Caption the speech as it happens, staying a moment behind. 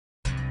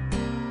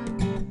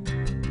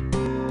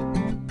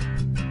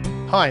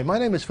Hi, my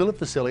name is Philip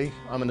Vasili.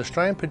 I'm an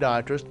Australian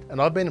podiatrist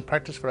and I've been in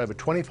practice for over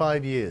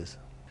 25 years.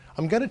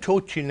 I'm going to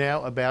talk to you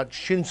now about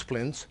shin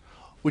splints,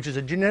 which is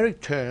a generic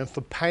term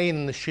for pain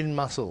in the shin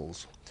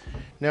muscles.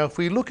 Now if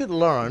we look at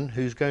Lauren,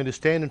 who's going to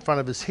stand in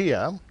front of us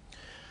here,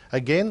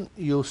 again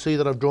you'll see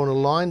that I've drawn a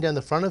line down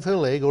the front of her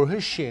leg or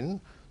her shin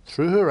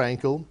through her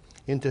ankle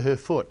into her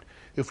foot.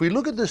 If we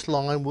look at this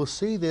line, we'll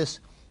see this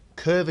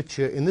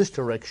curvature in this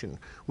direction,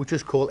 which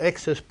is called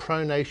excess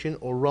pronation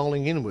or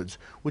rolling inwards,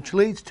 which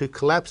leads to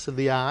collapse of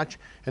the arch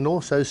and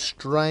also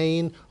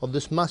strain of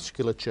this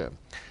musculature.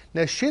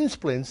 Now shin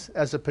splints,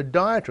 as a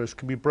podiatrist,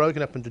 can be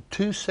broken up into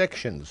two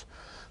sections.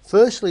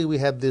 Firstly, we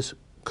have this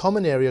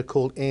common area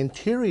called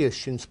anterior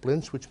shin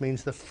splints, which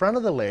means the front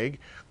of the leg.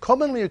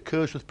 Commonly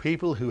occurs with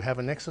people who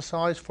haven't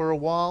exercised for a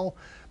while,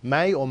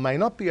 may or may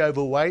not be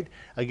overweight,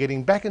 are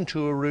getting back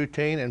into a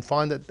routine and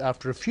find that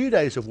after a few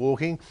days of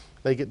walking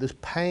they get this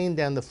pain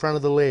down the front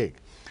of the leg.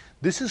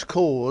 This is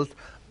caused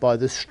by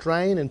the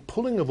strain and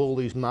pulling of all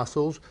these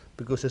muscles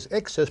because this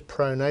excess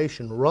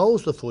pronation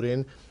rolls the foot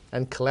in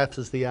and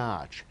collapses the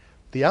arch.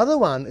 The other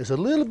one is a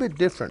little bit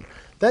different.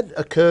 That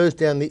occurs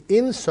down the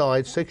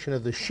inside section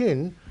of the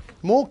shin,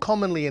 more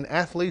commonly in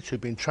athletes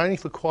who've been training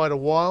for quite a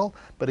while,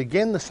 but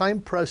again the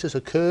same process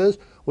occurs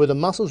where the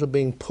muscles are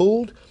being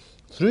pulled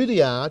through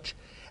the arch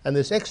and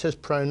this excess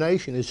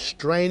pronation is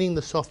straining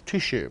the soft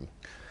tissue.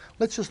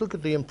 Let's just look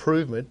at the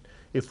improvement.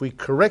 If we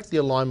correct the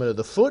alignment of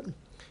the foot,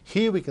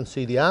 here we can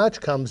see the arch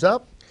comes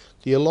up,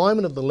 the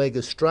alignment of the leg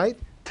is straight,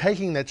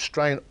 taking that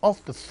strain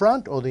off the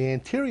front or the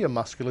anterior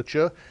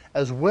musculature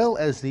as well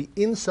as the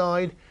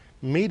inside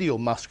medial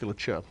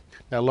musculature.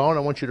 Now Lauren,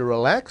 I want you to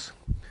relax.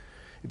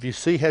 If you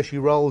see how she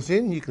rolls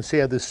in, you can see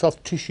how the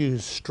soft tissue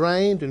is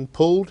strained and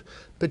pulled,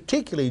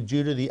 particularly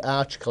due to the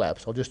arch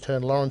collapse. I'll just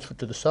turn Lauren's foot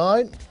to the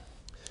side.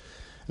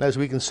 And as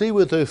we can see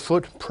with her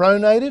foot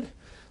pronated,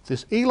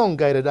 this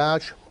elongated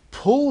arch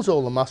pulls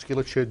all the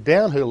musculature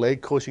down her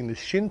leg, causing the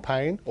shin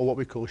pain, or what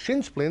we call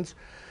shin splints.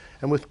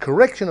 And with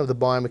correction of the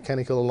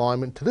biomechanical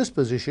alignment to this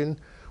position,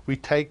 we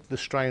take the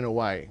strain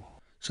away.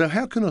 So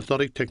how can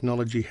orthotic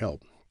technology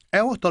help?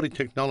 Our orthotic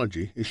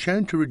technology is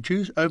shown to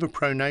reduce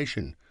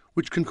overpronation,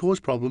 which can cause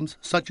problems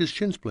such as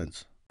shin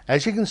splints.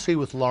 As you can see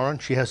with Lauren,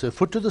 she has her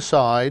foot to the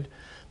side,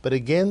 but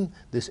again,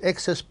 this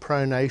excess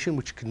pronation,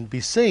 which can be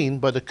seen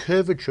by the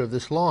curvature of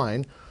this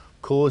line,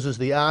 causes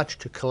the arch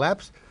to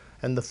collapse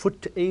and the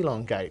foot to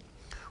elongate.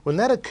 When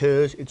that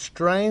occurs, it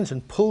strains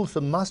and pulls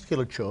the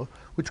musculature,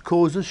 which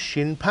causes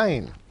shin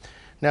pain.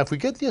 Now, if we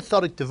get the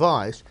orthotic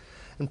device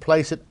and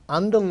place it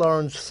under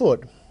Lauren's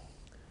foot,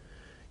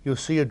 you'll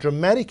see a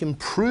dramatic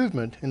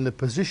improvement in the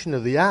position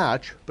of the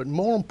arch, but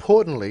more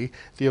importantly,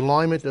 the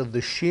alignment of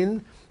the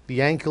shin,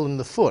 the ankle and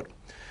the foot.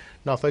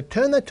 Now if I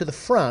turn that to the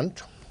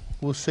front,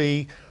 we'll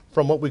see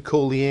from what we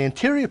call the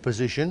anterior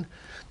position,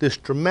 this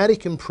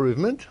dramatic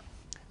improvement.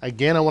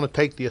 Again, I want to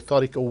take the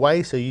orthotic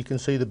away so you can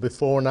see the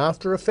before and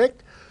after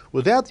effect.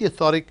 Without the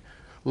orthotic,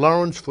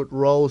 Lauren's foot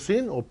rolls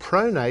in or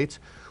pronates,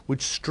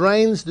 which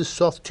strains the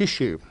soft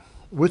tissue.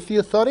 With the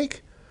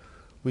orthotic,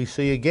 we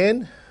see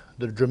again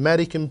the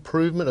dramatic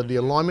improvement of the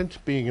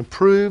alignment being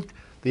improved,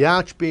 the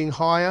arch being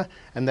higher,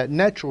 and that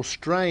natural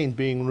strain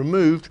being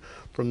removed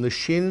from the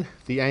shin,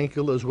 the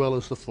ankle, as well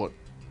as the foot.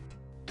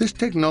 This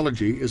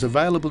technology is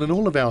available in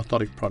all of our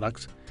orthotic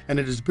products, and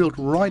it is built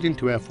right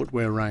into our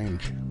footwear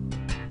range.